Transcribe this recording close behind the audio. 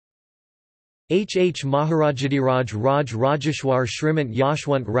Maharajadiraj Raj Rajeshwar Shrimant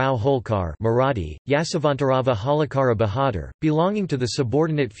Yashwantrao Holkar Marathi, Yasavantarava Holkara Bahadur, belonging to the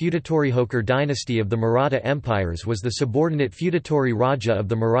subordinate feudatory Holkar dynasty of the Maratha empires, was the subordinate feudatory Raja of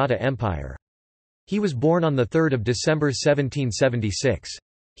the Maratha Empire. He was born on 3 December 1776.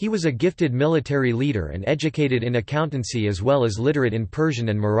 He was a gifted military leader and educated in accountancy as well as literate in Persian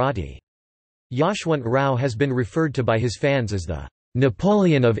and Marathi. Yashwantrao has been referred to by his fans as the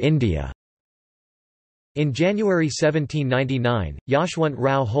Napoleon of India. In January 1799,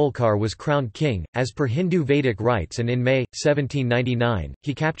 Yashwantrao Holkar was crowned king, as per Hindu Vedic rites, and in May, 1799,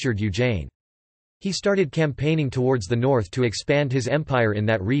 he captured Ujjain. He started campaigning towards the north to expand his empire in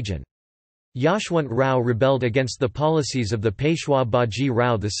that region. Yashwantrao rebelled against the policies of the Peshwa Baji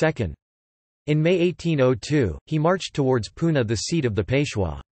Rao II. In May 1802, he marched towards Poona, the seat of the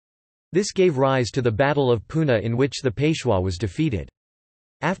Peshwa. This gave rise to the Battle of Poona, in which the Peshwa was defeated.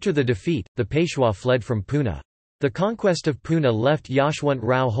 After the defeat, the Peshwa fled from Poona. The conquest of Poona left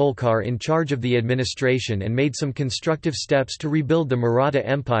Yashwantrao Holkar in charge of the administration and made some constructive steps to rebuild the Maratha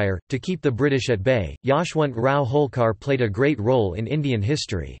Empire. To keep the British at bay, Yashwantrao Holkar played a great role in Indian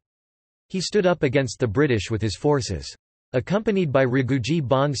history. He stood up against the British with his forces. Accompanied by Raghuji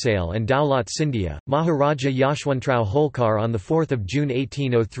Bonsale and Daulat Scindia, Maharaja Yashwantrao Holkar on 4 June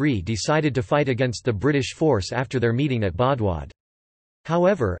 1803 decided to fight against the British force after their meeting at Badwad.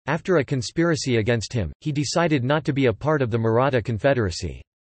 However, after a conspiracy against him, he decided not to be a part of the Maratha Confederacy.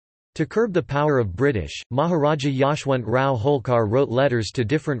 To curb the power of British, Maharaja Yashwantrao Holkar wrote letters to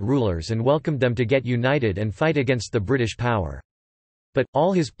different rulers and welcomed them to get united and fight against the British power. But,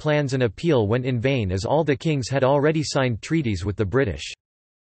 all his plans and appeal went in vain, as all the kings had already signed treaties with the British.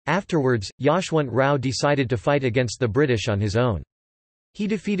 Afterwards, Yashwantrao decided to fight against the British on his own. He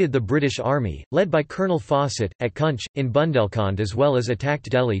defeated the British army, led by Colonel Fawcett, at Cunch, in Bundelkhand, as well as attacked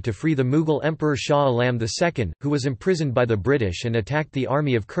Delhi to free the Mughal Emperor Shah Alam II, who was imprisoned by the British, and attacked the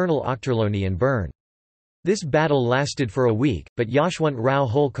army of Colonel Ochterlony and Byrne. This battle lasted for a week, but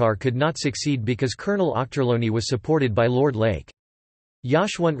Yashwantrao Holkar could not succeed because Colonel Ochterlony was supported by Lord Lake.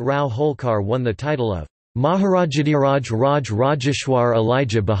 Yashwantrao Holkar won the title of Maharajadiraj Raj Rajeshwar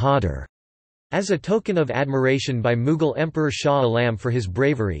Elijah Bahadur as a token of admiration by Mughal Emperor Shah Alam for his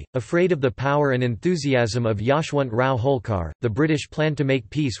bravery. Afraid of the power and enthusiasm of Yashwantrao Holkar, the British planned to make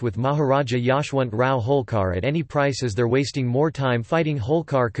peace with Maharaja Yashwantrao Holkar at any price, as their wasting more time fighting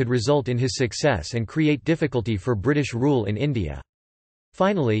Holkar could result in his success and create difficulty for British rule in India.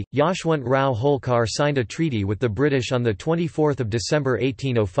 Finally, Yashwantrao Holkar signed a treaty with the British on 24 December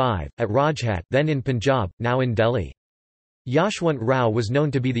 1805, at Rajhat, then in Punjab, now in Delhi. Yashwantrao was known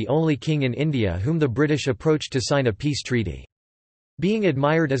to be the only king in India whom the British approached to sign a peace treaty. Being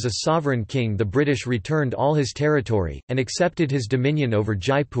admired as a sovereign king, the British returned all his territory, and accepted his dominion over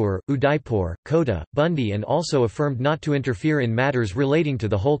Jaipur, Udaipur, Kota, Bundi, and also affirmed not to interfere in matters relating to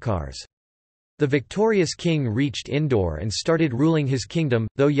the Holkars. The victorious king reached Indore and started ruling his kingdom,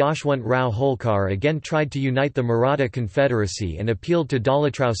 though Yashwantrao Holkar again tried to unite the Maratha Confederacy and appealed to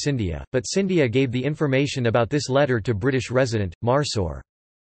Daulat Scindia, but Scindia gave the information about this letter to British resident, Marsoor.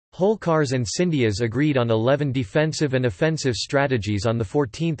 Holkars and Scindias agreed on 11 defensive and offensive strategies on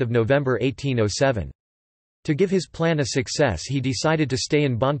 14 November 1807. To give his plan a success, he decided to stay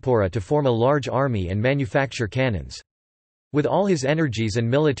in Banpura to form a large army and manufacture cannons. With all his energies and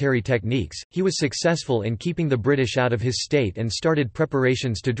military techniques, he was successful in keeping the British out of his state and started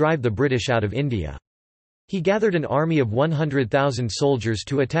preparations to drive the British out of India. He gathered an army of 100,000 soldiers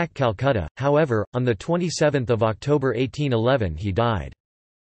to attack Calcutta, however, on 27 October 1811 he died.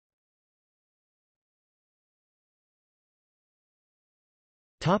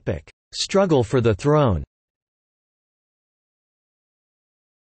 Struggle for the throne.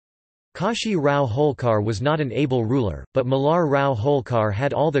 Kashi Rao Holkar was not an able ruler, but Malar Rao Holkar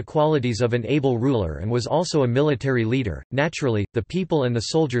had all the qualities of an able ruler and was also a military leader. Naturally, the people and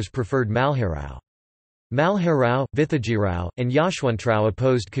the soldiers preferred Malharao. Malharao, Vithajirao, and Yashwantrao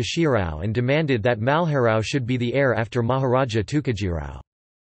opposed Kashirao and demanded that Malharao should be the heir after Maharaja Tukajirao.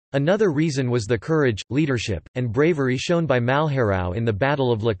 Another reason was the courage, leadership, and bravery shown by Malharao in the Battle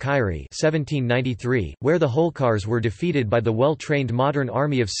of Lakairi 1793, where the Holkars were defeated by the well-trained modern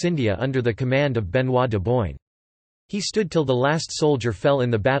army of Scindia under the command of Benoit de Boyne. He stood till the last soldier fell in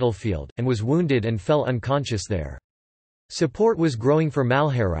the battlefield, and was wounded and fell unconscious there. Support was growing for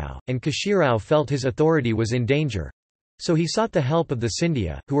Malharao, and Kashirao felt his authority was in danger. So he sought the help of the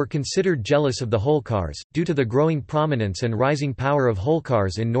Scindia, who were considered jealous of the Holkars, due to the growing prominence and rising power of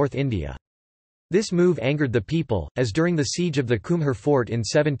Holkars in North India. This move angered the people, as during the siege of the Kumhar fort in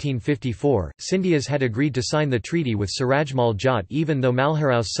 1754, Scindias had agreed to sign the treaty with Surajmal Jat even though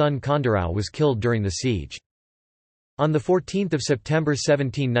Malharau's son Khandarao was killed during the siege. On 14 September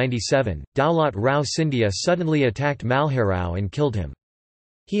 1797, Daulat Rao Scindia suddenly attacked Malharao and killed him.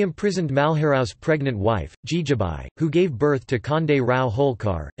 He imprisoned Malharao's pregnant wife, Jijabai, who gave birth to Kande Rao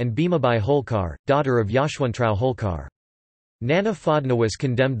Holkar, and Bhimabai Holkar, daughter of Yashwantrao Holkar. Nana Fadnavis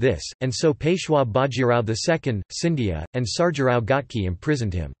condemned this, and so Peshwa Bajirao II, Scindia, and Sarjarao Ghatki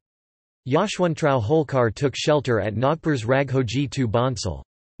imprisoned him. Yashwantrao Holkar took shelter at Nagpur's Raghoji II Bansal.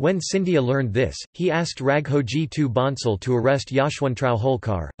 When Scindia learned this, he asked Raghoji II Bansal to arrest Yashwantrao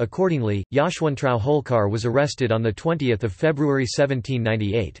Holkar. Accordingly, Yashwantrao Holkar was arrested on 20 February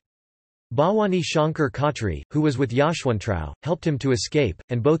 1798. Bhawani Shankar Khatri, who was with Yashwantrao, helped him to escape,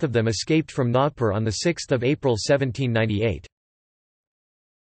 and both of them escaped from Nagpur on 6 April 1798.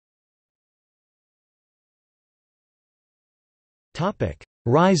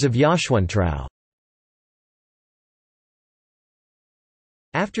 Rise of Yashwantrao.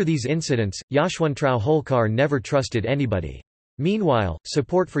 After these incidents, Yashwantrao Holkar never trusted anybody. Meanwhile,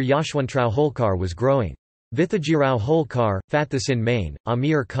 support for Yashwantrao Holkar was growing. Vithajirao Holkar, Fathasin Main,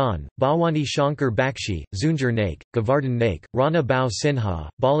 Amir Khan, Bhawani Shankar Bakshi, Zunjar Naik, Govardhan Naik, Rana Bao Sinha,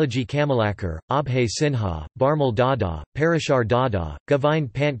 Balaji Kamalakar, Abhay Sinha, Barmal Dada, Parashar Dada,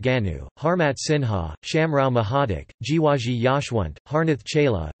 Govind Pant Ganu, Harmat Sinha, Shamrao Mahadik, Jiwaji Yashwant, Harnath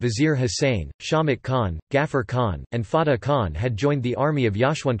Chela, Vizier Hussain, Shamit Khan, Ghaffar Khan, and Fatah Khan had joined the army of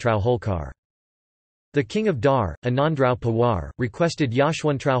Yashwantrao Holkar. The king of Dar, Anandrao Pawar, requested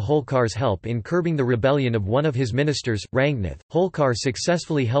Yashwantrao Holkar's help in curbing the rebellion of one of his ministers, Rangnath. Holkar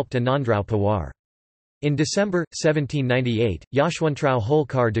successfully helped Anandrao Pawar. In December, 1798, Yashwantrao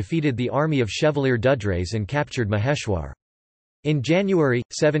Holkar defeated the army of Chevalier Dudrais and captured Maheshwar. In January,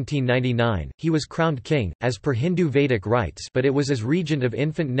 1799, he was crowned king, as per Hindu Vedic rites, but it was as regent of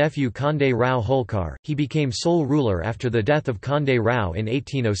infant nephew Kande Rao Holkar. He became sole ruler after the death of Kande Rao in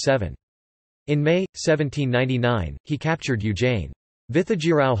 1807. In May, 1799, he captured Ujjain.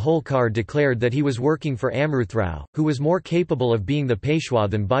 Vithajirao Holkar declared that he was working for Amruthrao, who was more capable of being the Peshwa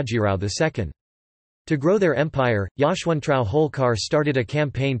than Bajirao II. To grow their empire, Yashwantrao Holkar started a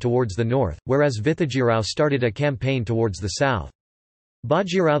campaign towards the north, whereas Vithajirao started a campaign towards the south.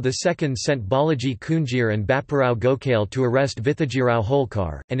 Bajirao II sent Balaji Kunjir and Bapparao Gokhale to arrest Vithajirao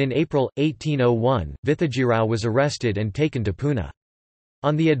Holkar, and in April, 1801, Vithajirao was arrested and taken to Poona.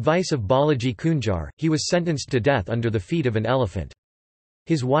 On the advice of Balaji Kunjar, he was sentenced to death under the feet of an elephant.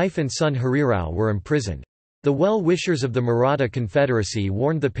 His wife and son Harirao were imprisoned. The well-wishers of the Maratha Confederacy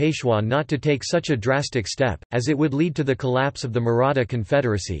warned the Peshwa not to take such a drastic step, as it would lead to the collapse of the Maratha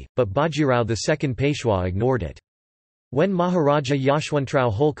Confederacy, but Bajirao II Peshwa ignored it. When Maharaja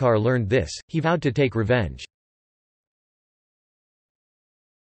Yashwantrao Holkar learned this, he vowed to take revenge.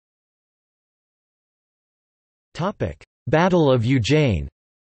 Battle of Ujjain.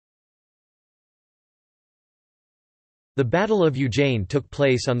 The Battle of Ujjain took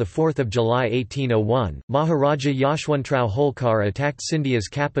place on 4 July 1801. Maharaja Yashwantrao Holkar attacked Scindia's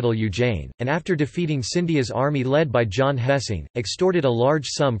capital Ujjain, and after defeating Scindia's army led by John Hessing, extorted a large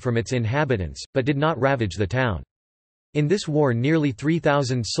sum from its inhabitants, but did not ravage the town. In this war nearly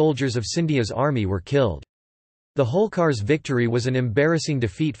 3,000 soldiers of Scindia's army were killed. The Holkar's victory was an embarrassing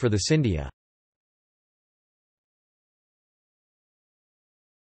defeat for the Scindia.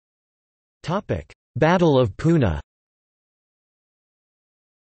 Battle of Poona.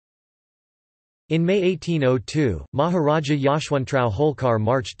 In May 1802, Maharaja Yashwantrao Holkar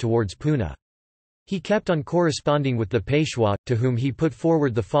marched towards Poona. He kept on corresponding with the Peshwa, to whom he put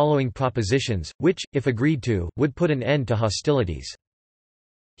forward the following propositions, which, if agreed to, would put an end to hostilities.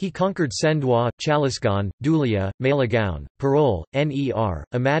 He conquered Sendwa, Chalisgaon, Dhulia, Malegaon, Parol, Ner,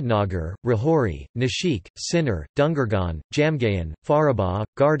 Ahmadnagar, Rahori, Nashik, Sinnar, Dungargaon, Jamgaon, Farabah,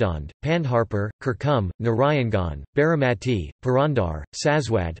 Gardand, Pandharpur, Kirkum, Narayangaon, Baramati, Purandar,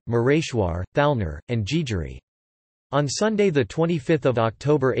 Saswad, Mareshwar, Thalner, and Jijari. On Sunday 25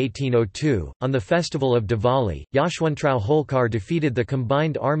 October 1802, on the festival of Diwali, Yashwantrao Holkar defeated the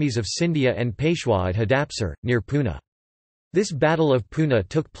combined armies of Scindia and Peshwa at Hadapsar, near Poona. This Battle of Poona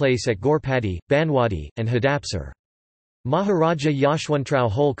took place at Gorpati, Banwadi, and Hadapsar. Maharaja Yashwantrao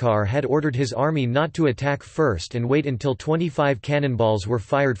Holkar had ordered his army not to attack first and wait until 25 cannonballs were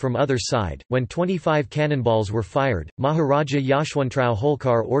fired from other side. When 25 cannonballs were fired, Maharaja Yashwantrao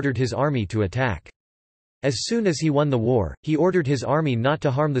Holkar ordered his army to attack. As soon as he won the war, he ordered his army not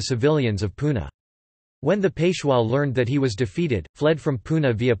to harm the civilians of Poona. When the Peshwa learned that he was defeated, fled from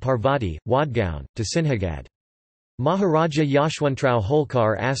Poona via Parvati, Wadgaon, to Sinhagad. Maharaja Yashwantrao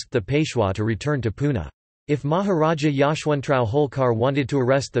Holkar asked the Peshwa to return to Poona. If Maharaja Yashwantrao Holkar wanted to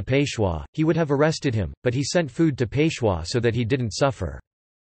arrest the Peshwa, he would have arrested him, but he sent food to Peshwa so that he didn't suffer.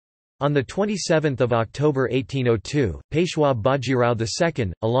 On 27 October 1802, Peshwa Bajirao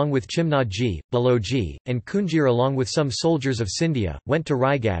II, along with Chimnaji, Baloji, and Kunjir along with some soldiers of Scindia, went to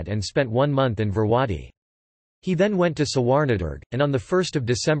Raigad and spent 1 month in Virwadi. He then went to Sawarnadurg, and on 1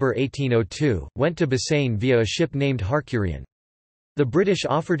 December 1802, went to Bassein via a ship named Harkurian. The British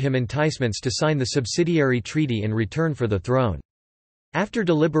offered him enticements to sign the subsidiary treaty in return for the throne. After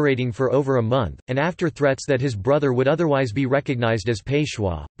deliberating for over a month, and after threats that his brother would otherwise be recognized as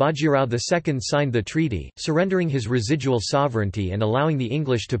Peshwa, Bajirao II signed the treaty, surrendering his residual sovereignty and allowing the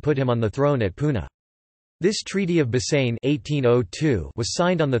English to put him on the throne at Poona. This Treaty of Bassein 1802 was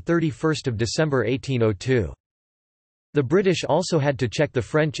signed on 31 December 1802. The British also had to check the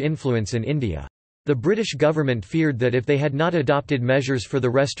French influence in India. The British government feared that if they had not adopted measures for the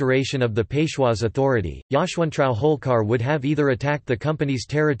restoration of the Peshwa's authority, Yashwantrao Holkar would have either attacked the company's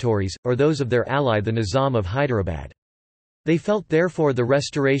territories, or those of their ally the Nizam of Hyderabad. They felt therefore the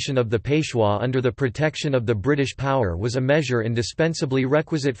restoration of the Peshwa under the protection of the British power was a measure indispensably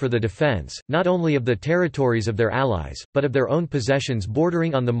requisite for the defence, not only of the territories of their allies, but of their own possessions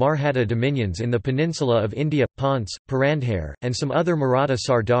bordering on the Marhata dominions in the peninsula of India. Ponce, Purandhare, and some other Maratha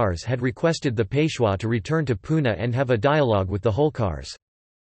Sardars had requested the Peshwa to return to Poona and have a dialogue with the Holkars.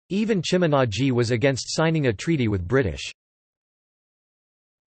 Even Chimanaji was against signing a treaty with British.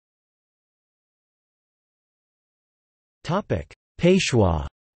 Peshwa.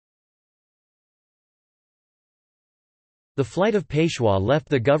 The flight of Peshwa left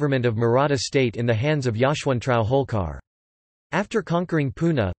the government of Maratha state in the hands of Yashwantrao Holkar. After conquering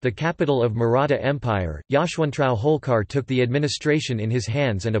Poona, the capital of Maratha Empire, Yashwantrao Holkar took the administration in his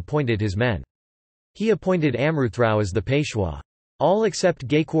hands and appointed his men. He appointed Amruthrao as the Peshwa. All except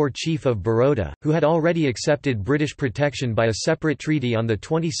Gaikwar, chief of Baroda, who had already accepted British protection by a separate treaty on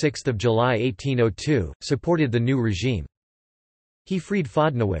 26 July 1802, supported the new regime. He freed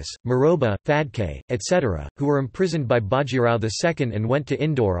Fadnawis, Maroba, Phadke, etc., who were imprisoned by Bajirao II and went to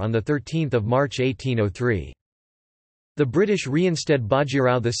Indore on 13 March 1803. The British reinstated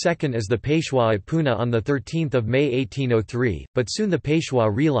Bajirao II as the Peshwa at Poona on 13 May 1803, but soon the Peshwa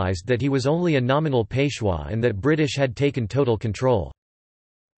realised that he was only a nominal Peshwa and that British had taken total control.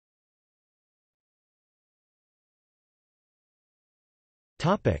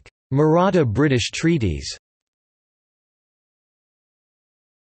 Maratha-British treaties.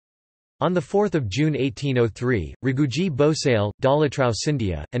 On 4 June 1803, Raghuji Bhosale, Dalatrao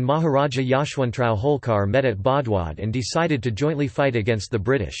Scindia, and Maharaja Yashwantrao Holkar met at Badwad and decided to jointly fight against the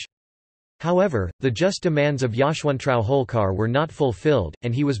British. However, the just demands of Yashwantrao Holkar were not fulfilled,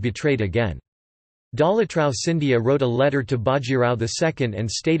 and he was betrayed again. Dalatrao Scindia wrote a letter to Bajirao II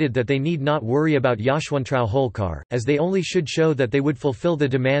and stated that they need not worry about Yashwantrao Holkar, as they only should show that they would fulfill the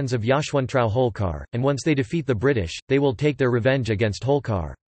demands of Yashwantrao Holkar, and once they defeat the British, they will take their revenge against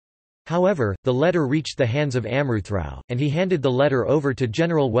Holkar. However, the letter reached the hands of Amruthrao, and he handed the letter over to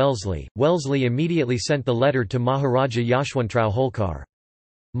General Wellesley. Wellesley immediately sent the letter to Maharaja Yashwantrao Holkar.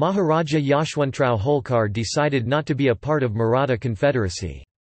 Maharaja Yashwantrao Holkar decided not to be a part of Maratha Confederacy.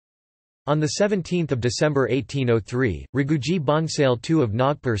 On 17 December 1803, Raghuji Bhonsale II of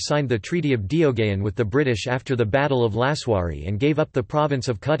Nagpur signed the Treaty of Diogayan with the British after the Battle of Laswari and gave up the province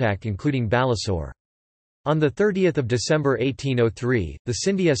of Cuttack including Balasore. On 30 December 1803, the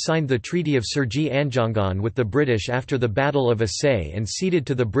Scindia signed the Treaty of Surji Anjangan with the British after the Battle of Assaye and ceded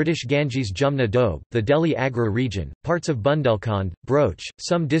to the British Ganges Jumna Doab, the Delhi Agra region, parts of Bundelkhand, Broach,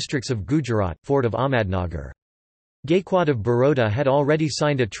 some districts of Gujarat, Fort of Ahmadnagar. Gaikwad of Baroda had already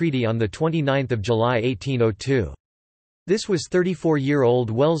signed a treaty on 29 July 1802. This was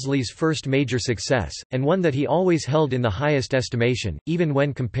 34-year-old Wellesley's first major success, and one that he always held in the highest estimation, even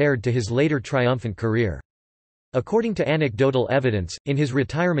when compared to his later triumphant career. According to anecdotal evidence, in his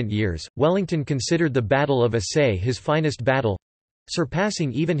retirement years, Wellington considered the Battle of Assaye his finest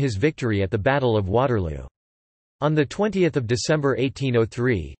battle—surpassing even his victory at the Battle of Waterloo. On 20 December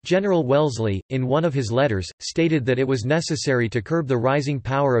 1803, General Wellesley, in one of his letters, stated that it was necessary to curb the rising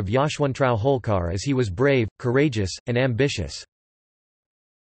power of Yashwantrao Holkar as he was brave, courageous, and ambitious.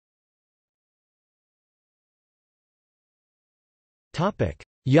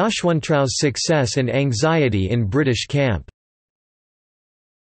 Yashwantrao's success and anxiety in British camp.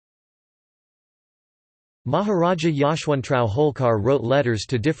 Maharaja Yashwantrao Holkar wrote letters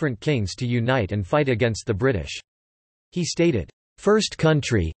to different kings to unite and fight against the British. He stated, "First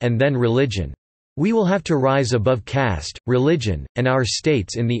country, and then religion. We will have to rise above caste, religion, and our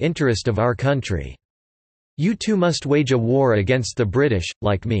states in the interest of our country." "You too must wage a war against the British,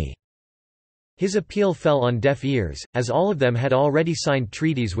 like me." His appeal fell on deaf ears, as all of them had already signed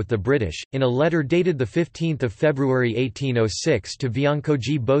treaties with the British. In a letter dated 15 February 1806 to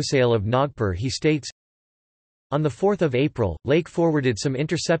Vyangkoji Bhosale of Nagpur, he states, on 4 April, Lake forwarded some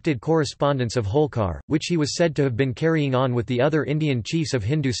intercepted correspondence of Holkar, which he was said to have been carrying on with the other Indian chiefs of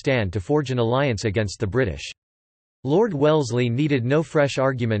Hindustan to forge an alliance against the British. Lord Wellesley needed no fresh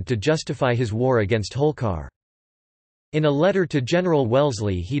argument to justify his war against Holkar. In a letter to General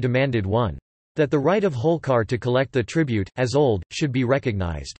Wellesley he demanded 1. That the right of Holkar to collect the tribute, as old, should be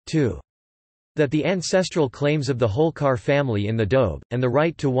recognised, 2. That the ancestral claims of the Holkar family in the Doab, and the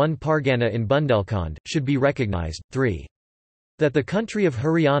right to one Pargana in Bundelkhand, should be recognised, 3. That the country of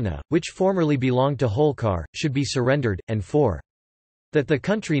Haryana, which formerly belonged to Holkar, should be surrendered, and 4. That the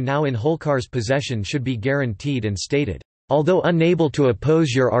country now in Holkar's possession should be guaranteed and stated, "Although unable to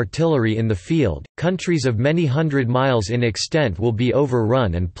oppose your artillery in the field, countries of many hundred miles in extent will be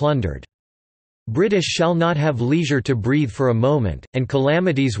overrun and plundered. British shall not have leisure to breathe for a moment, and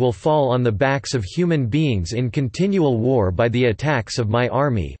calamities will fall on the backs of human beings in continual war by the attacks of my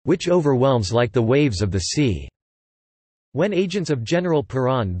army, which overwhelms like the waves of the sea." When agents of General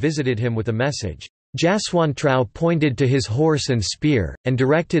Peron visited him with a message, Yashwantrao pointed to his horse and spear, and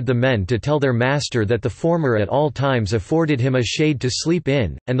directed the men to tell their master that the former at all times afforded him a shade to sleep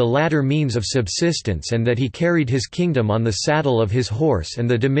in, and the latter means of subsistence, and that he carried his kingdom on the saddle of his horse and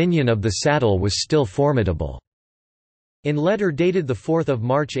the dominion of the saddle was still formidable. In letter dated 4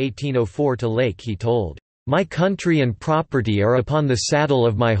 March 1804 to Lake he told, "My country and property are upon the saddle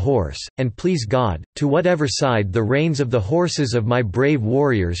of my horse, and please God, to whatever side the reins of the horses of my brave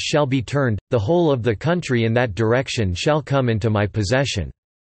warriors shall be turned, the whole of the country in that direction shall come into my possession.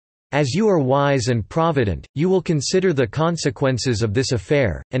 As you are wise and provident, you will consider the consequences of this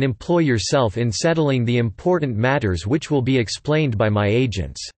affair, and employ yourself in settling the important matters which will be explained by my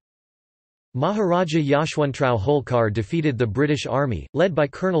agents." Maharaja Yashwantrao Holkar defeated the British army, led by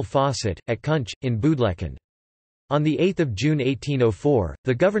Colonel Fawcett, at Cunch, in Budlekhand. On 8 June 1804,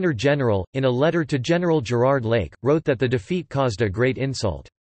 the Governor-General, in a letter to General Gerard Lake, wrote that the defeat caused a great insult.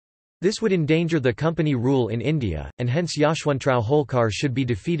 This would endanger the company rule in India, and hence Yashwantrao Holkar should be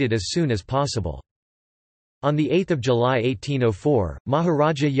defeated as soon as possible. On 8 July 1804,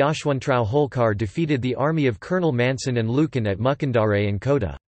 Maharaja Yashwantrao Holkar defeated the army of Colonel Manson and Lucan at Mukundare and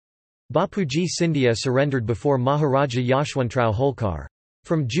Kota. Bapuji Scindia surrendered before Maharaja Yashwantrao Holkar.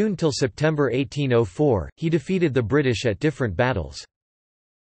 From June till September 1804, he defeated the British at different battles.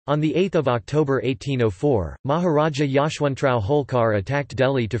 On 8 October 1804, Maharaja Yashwantrao Holkar attacked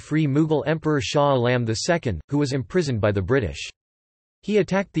Delhi to free Mughal Emperor Shah Alam II, who was imprisoned by the British. He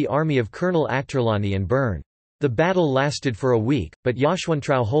attacked the army of Colonel Akhterlani and Byrne. The battle lasted for a week, but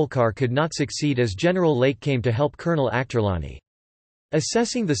Yashwantrao Holkar could not succeed as General Lake came to help Colonel Akhterlani.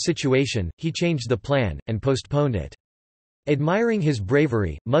 Assessing the situation, he changed the plan, and postponed it. Admiring his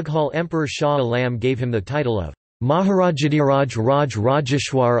bravery, Mughal Emperor Shah Alam gave him the title of Maharajadiraj Raj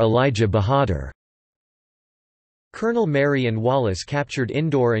Rajeshwar Elijah Bahadur. Colonel Mary and Wallace captured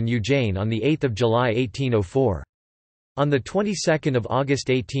Indore and Ujjain on 8 July 1804. On the 22nd of August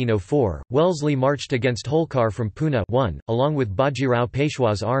 1804, Wellesley marched against Holkar from Poona along with Bajirao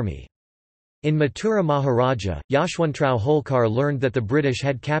Peshwa's army. In Mathura Maharaja, Yashwantrao Holkar learned that the British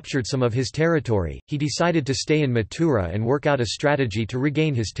had captured some of his territory. He decided to stay in Mathura and work out a strategy to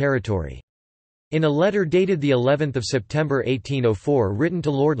regain his territory. In a letter dated the 11th of September 1804 written to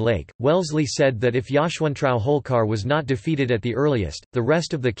Lord Lake, Wellesley said that if Yashwantrao Holkar was not defeated at the earliest, the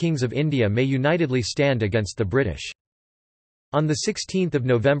rest of the kings of India may unitedly stand against the British. On 16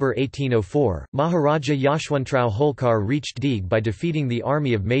 November 1804, Maharaja Yashwantrao Holkar reached Deeg by defeating the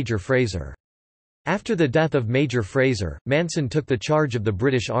army of Major Fraser. After the death of Major Fraser, Manson took the charge of the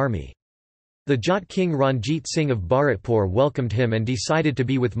British army. The Jat king Ranjit Singh of Bharatpur welcomed him and decided to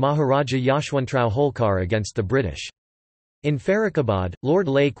be with Maharaja Yashwantrao Holkar against the British. In Farrukhabad, Lord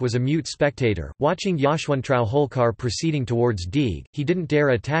Lake was a mute spectator, watching Yashwantrao Holkar proceeding towards Deeg. He didn't dare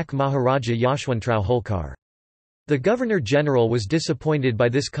attack Maharaja Yashwantrao Holkar. The Governor-General was disappointed by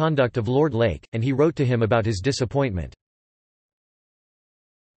this conduct of Lord Lake, and he wrote to him about his disappointment.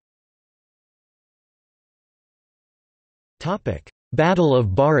 Battle of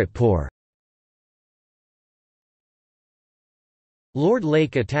Bharatpur. Lord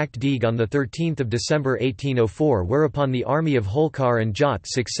Lake attacked Deeg on 13 December 1804, whereupon the army of Holkar and Jat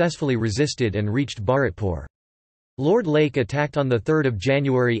successfully resisted and reached Bharatpur. Lord Lake attacked on 3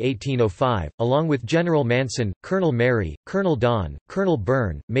 January 1805, along with General Manson, Colonel Mary, Colonel Don, Colonel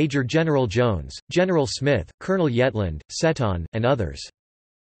Byrne, Major General Jones, General Smith, Colonel Yetland, Seton, and others.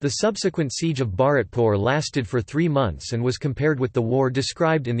 The subsequent siege of Bharatpur lasted for 3 months and was compared with the war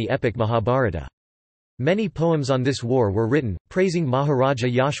described in the epic Mahabharata. Many poems on this war were written, praising Maharaja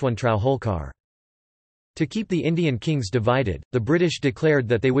Yashwantrao Holkar. To keep the Indian kings divided, the British declared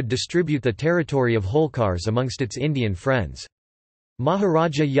that they would distribute the territory of Holkars amongst its Indian friends.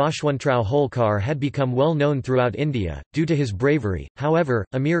 Maharaja Yashwantrao Holkar had become well known throughout India, due to his bravery, however,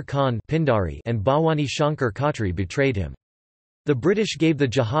 Amir Khan Pindari and Bhawani Shankar Khatri betrayed him. The British gave the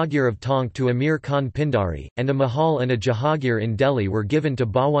Jahagir of Tonk to Amir Khan Pindari, and a Mahal and a Jahagir in Delhi were given to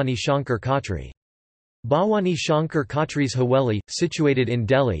Bhawani Shankar Khatri. Bhawani Shankar Khatri's Haveli, situated in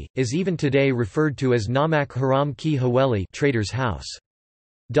Delhi, is even today referred to as Namak Haram Ki Haveli, Trader's House.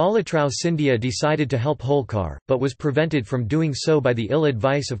 Dalatrao Scindia decided to help Holkar, but was prevented from doing so by the ill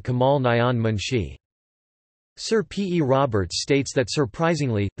advice of Kamal Nayan Munshi. Sir P. E. Roberts states that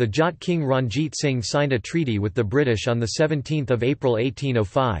surprisingly, the Jat king Ranjit Singh signed a treaty with the British on 17 April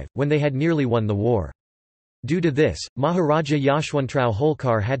 1805, when they had nearly won the war. Due to this, Maharaja Yashwantrao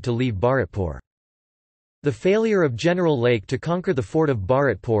Holkar had to leave Bharatpur. The failure of General Lake to conquer the fort of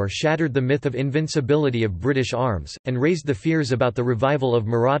Bharatpur shattered the myth of invincibility of British arms, and raised the fears about the revival of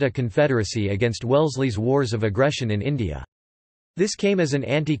Maratha Confederacy against Wellesley's wars of aggression in India. This came as an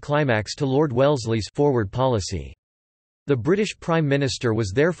anti-climax to Lord Wellesley's forward policy. The British Prime Minister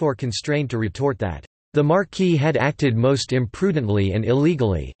was therefore constrained to retort that, "the Marquis had acted most imprudently and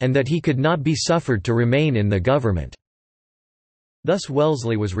illegally, and that he could not be suffered to remain in the government." Thus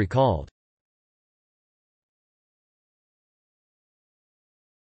Wellesley was recalled.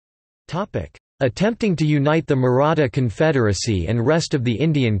 Attempting to unite the Maratha Confederacy and rest of the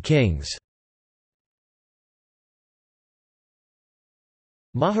Indian kings.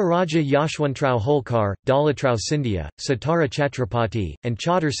 Maharaja Yashwantrao Holkar, Dalatrao Scindia, Satara Chhatrapati, and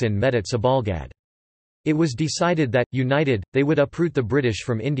Chaudersin met at Sabalgad. It was decided that, united, they would uproot the British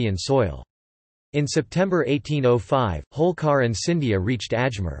from Indian soil. In September 1805, Holkar and Scindia reached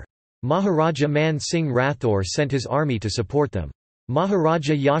Ajmer. Maharaja Man Singh Rathore sent his army to support them.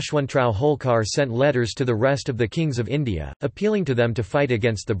 Maharaja Yashwantrao Holkar sent letters to the rest of the kings of India, appealing to them to fight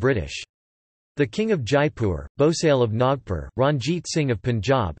against the British. The King of Jaipur, Bhosale of Nagpur, Ranjit Singh of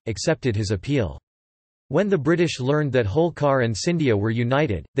Punjab, accepted his appeal. When the British learned that Holkar and Scindia were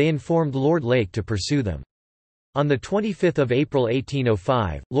united, they informed Lord Lake to pursue them. On 25 April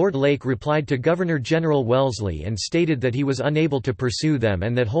 1805, Lord Lake replied to Governor-General Wellesley and stated that he was unable to pursue them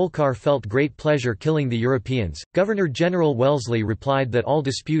and that Holkar felt great pleasure killing the Europeans. Governor-General Wellesley replied that all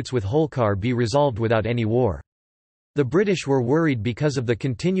disputes with Holkar be resolved without any war. The British were worried because of the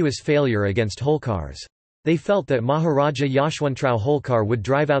continuous failure against Holkars. They felt that Maharaja Yashwantrao Holkar would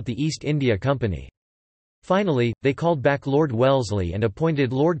drive out the East India Company. Finally, they called back Lord Wellesley and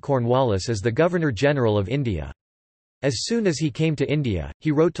appointed Lord Cornwallis as the Governor-General of India. As soon as he came to India,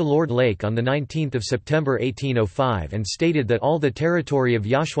 he wrote to Lord Lake on 19 September 1805 and stated that all the territory of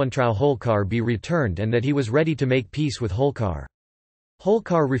Yashwantrao Holkar be returned and that he was ready to make peace with Holkar.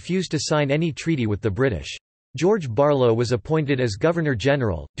 Holkar refused to sign any treaty with the British. George Barlow was appointed as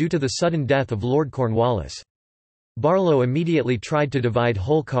Governor-General, due to the sudden death of Lord Cornwallis. Barlow immediately tried to divide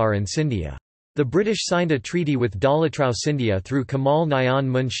Holkar and Scindia. The British signed a treaty with Dalatrao Scindia through Kamal Nayan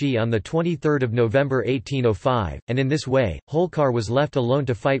Munshi on 23 November 1805, and in this way, Holkar was left alone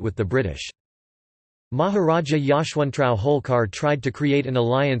to fight with the British. Maharaja Yashwantrao Holkar tried to create an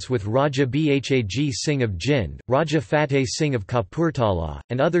alliance with Raja Bhag Singh of Jind, Raja Fateh Singh of Kapurthala,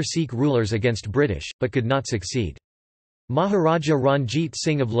 and other Sikh rulers against British, but could not succeed. Maharaja Ranjit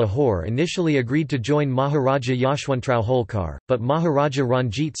Singh of Lahore initially agreed to join Maharaja Yashwantrao Holkar, but Maharaja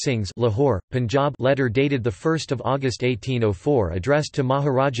Ranjit Singh's Lahore, Punjab letter dated 1 August 1804 addressed to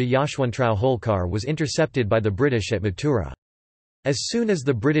Maharaja Yashwantrao Holkar was intercepted by the British at Mathura. As soon as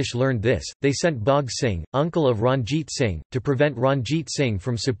the British learned this, they sent Bhag Singh, uncle of Ranjit Singh, to prevent Ranjit Singh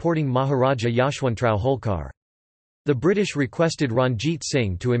from supporting Maharaja Yashwantrao Holkar. The British requested Ranjit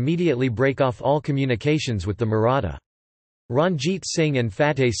Singh to immediately break off all communications with the Maratha. Ranjit Singh and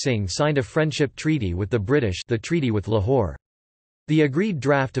Fateh Singh signed a friendship treaty with the British, the Treaty with Lahore. The agreed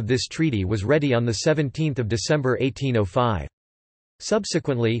draft of this treaty was ready on 17 December 1805.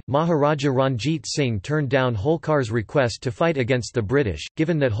 Subsequently, Maharaja Ranjit Singh turned down Holkar's request to fight against the British,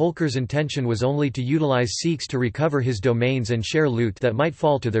 given that Holkar's intention was only to utilise Sikhs to recover his domains and share loot that might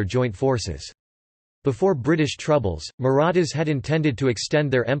fall to their joint forces. Before British troubles, Marathas had intended to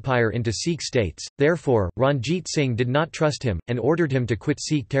extend their empire into Sikh states, therefore, Ranjit Singh did not trust him, and ordered him to quit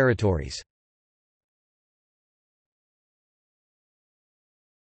Sikh territories.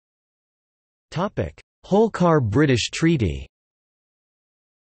 Holkar-British Treaty.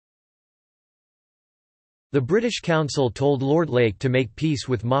 The British Council told Lord Lake to make peace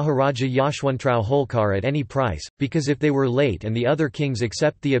with Maharaja Yashwantrao Holkar at any price, because if they were late and the other kings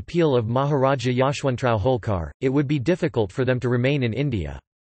accept the appeal of Maharaja Yashwantrao Holkar, it would be difficult for them to remain in India.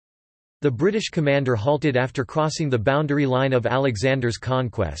 The British commander halted after crossing the boundary line of Alexander's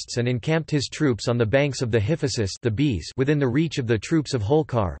conquests and encamped his troops on the banks of the Hyphasis within the reach of the troops of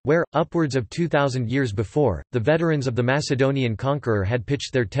Holkar, where, upwards of 2,000 years before, the veterans of the Macedonian conqueror had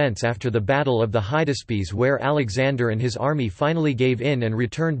pitched their tents after the Battle of the Hydaspes, where Alexander and his army finally gave in and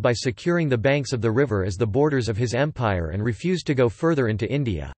returned by securing the banks of the river as the borders of his empire and refused to go further into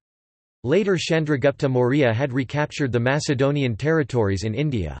India. Later Chandragupta Maurya had recaptured the Macedonian territories in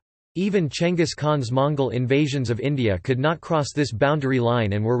India. Even Chengiz Khan's Mongol invasions of India could not cross this boundary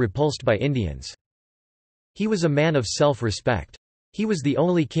line and were repulsed by Indians. He was a man of self-respect. He was the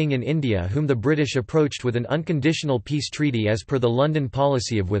only king in India whom the British approached with an unconditional peace treaty as per the London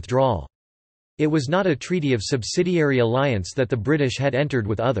policy of withdrawal. It was not a treaty of subsidiary alliance that the British had entered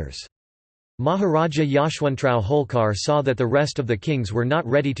with others. Maharaja Yashwantrao Holkar saw that the rest of the kings were not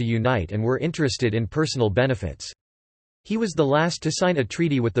ready to unite and were interested in personal benefits. He was the last to sign a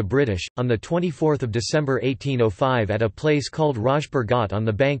treaty with the British, on 24 December 1805 at a place called Rajpur Ghat on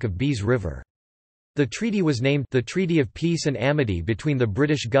the bank of Beas River. The treaty was named the Treaty of Peace and Amity between the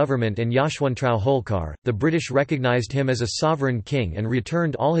British government and Yashwantrao Holkar. The British recognised him as a sovereign king and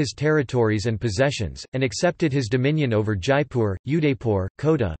returned all his territories and possessions, and accepted his dominion over Jaipur, Udaipur,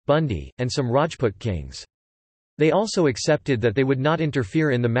 Kota, Bundi, and some Rajput kings. They also accepted that they would not interfere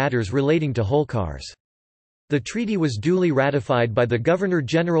in the matters relating to Holkars. The treaty was duly ratified by the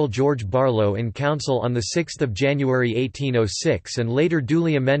Governor-General George Barlow in Council on 6 January 1806 and later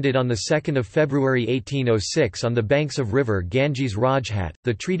duly amended on 2 February 1806 on the banks of river Ganges Rajhat,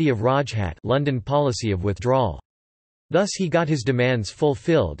 the Treaty of Rajhat, London policy of withdrawal. Thus he got his demands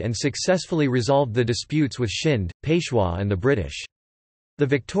fulfilled and successfully resolved the disputes with Sind, Peshwa and the British. The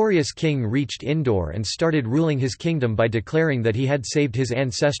victorious king reached Indore and started ruling his kingdom by declaring that he had saved his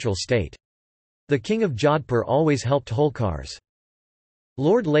ancestral state. The king of Jodhpur always helped Holkars.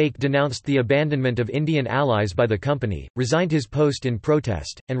 Lord Lake denounced the abandonment of Indian allies by the company, resigned his post in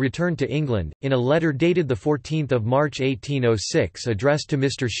protest, and returned to England. In a letter dated 14 March 1806 addressed to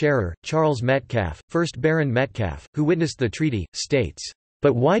Mr. Scherer, Charles Metcalfe, 1st Baron Metcalfe, who witnessed the treaty, states,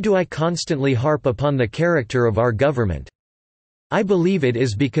 "But why do I constantly harp upon the character of our government? I believe it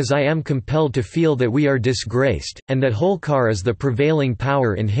is because I am compelled to feel that we are disgraced, and that Holkar is the prevailing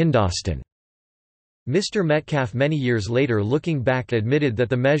power in Hindostan." Mr. Metcalfe many years later looking back admitted that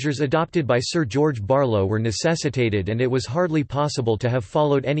the measures adopted by Sir George Barlow were necessitated and it was hardly possible to have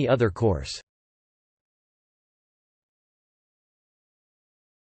followed any other course.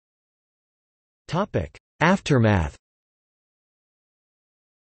 Aftermath.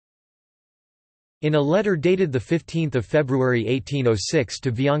 In a letter dated 15 February 1806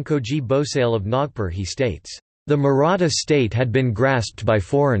 to Vyankoji Bhosale of Nagpur he states, "The Maratha state had been grasped by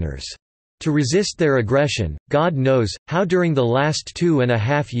foreigners. To resist their aggression, God knows, how during the last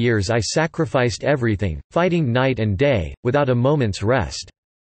 2.5 years I sacrificed everything, fighting night and day, without a moment's rest.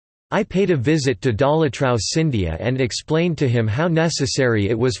 I paid a visit to Dalatrao Scindia and explained to him how necessary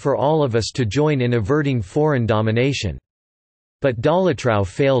it was for all of us to join in averting foreign domination. But Dalatrao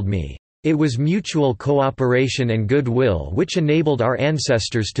failed me. It was mutual cooperation and goodwill which enabled our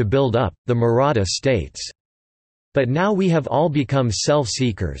ancestors to build up, the Maratha states. But now we have all become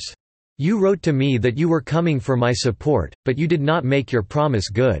self-seekers. You wrote to me that you were coming for my support, but you did not make your promise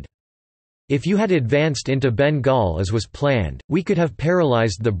good. If you had advanced into Bengal as was planned, we could have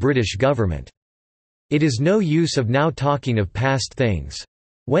paralyzed the British government. It is no use of now talking of past things.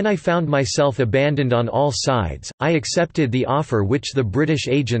 When I found myself abandoned on all sides, I accepted the offer which the British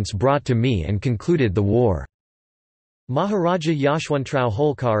agents brought to me and concluded the war." Maharaja Yashwantrao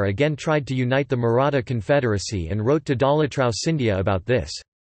Holkar again tried to unite the Maratha Confederacy and wrote to Dalatrao Scindia about this.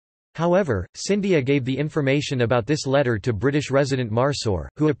 However, Scindia gave the information about this letter to British resident Marsoor,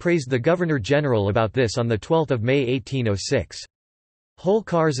 who appraised the Governor-General about this on 12 May 1806.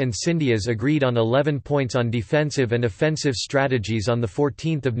 Holkars and Scindias agreed on 11 points on defensive and offensive strategies on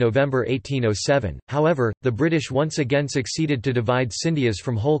 14 November 1807, however, the British once again succeeded to divide Scindias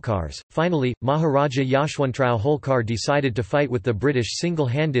from Holkars. Finally, Maharaja Yashwantrao Holkar decided to fight with the British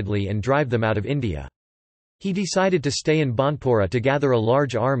single-handedly and drive them out of India. He decided to stay in Banpura to gather a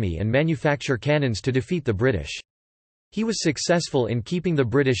large army and manufacture cannons to defeat the British. He was successful in keeping the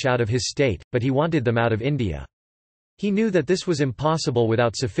British out of his state, but he wanted them out of India. He knew that this was impossible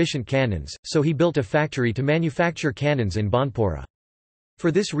without sufficient cannons, so he built a factory to manufacture cannons in Banpura.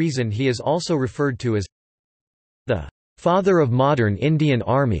 For this reason he is also referred to as the father of modern Indian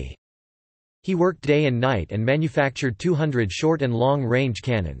army. He worked day and night and manufactured 200 short and long-range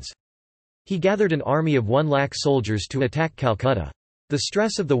cannons. He gathered an army of 1 lakh soldiers to attack Calcutta. The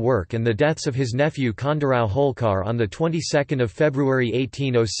stress of the work and the deaths of his nephew Khandarao Holkar on the 22nd of February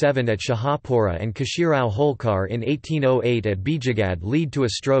 1807 at Shahapura and Kashirao Holkar in 1808 at Bijagad lead to a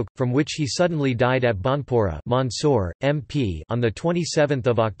stroke, from which he suddenly died at Banpura Mandsaur, MP on the 27th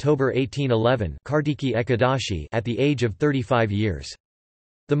of October 1811 Kartiki Ekadashi at the age of 35 years.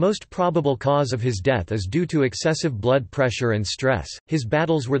 The most probable cause of his death is due to excessive blood pressure and stress. His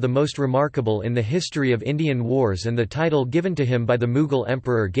battles were the most remarkable in the history of Indian wars, and the title given to him by the Mughal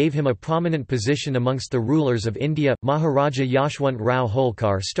emperor gave him a prominent position amongst the rulers of India. Maharaja Yashwantrao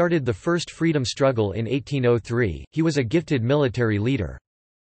Holkar started the first freedom struggle in 1803. He was a gifted military leader.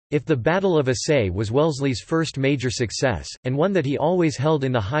 If the Battle of Ujjain was Wellesley's first major success, and one that he always held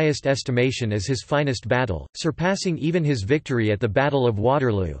in the highest estimation as his finest battle, surpassing even his victory at the Battle of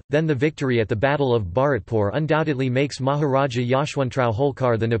Waterloo, then the victory at the Battle of Bharatpur undoubtedly makes Maharaja Yashwantrao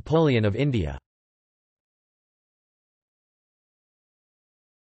Holkar the Napoleon of India.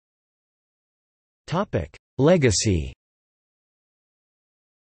 Legacy.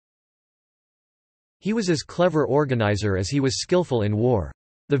 He was as clever organizer as he was skillful in war.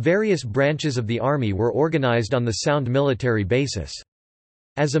 The various branches of the army were organized on the sound military basis.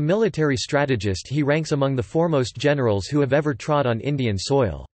 As a military strategist, he ranks among the foremost generals who have ever trod on Indian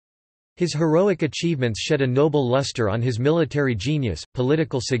soil. His heroic achievements shed a noble luster on his military genius,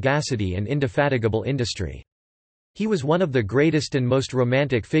 political sagacity and indefatigable industry. He was one of the greatest and most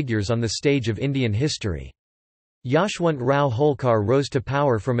romantic figures on the stage of Indian history. Yashwantrao Holkar rose to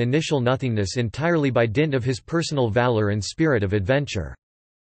power from initial nothingness entirely by dint of his personal valor and spirit of adventure.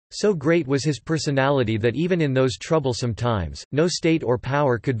 So great was his personality that even in those troublesome times, no state or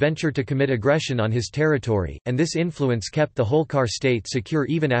power could venture to commit aggression on his territory, and this influence kept the Holkar state secure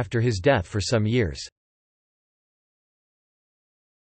even after his death for some years.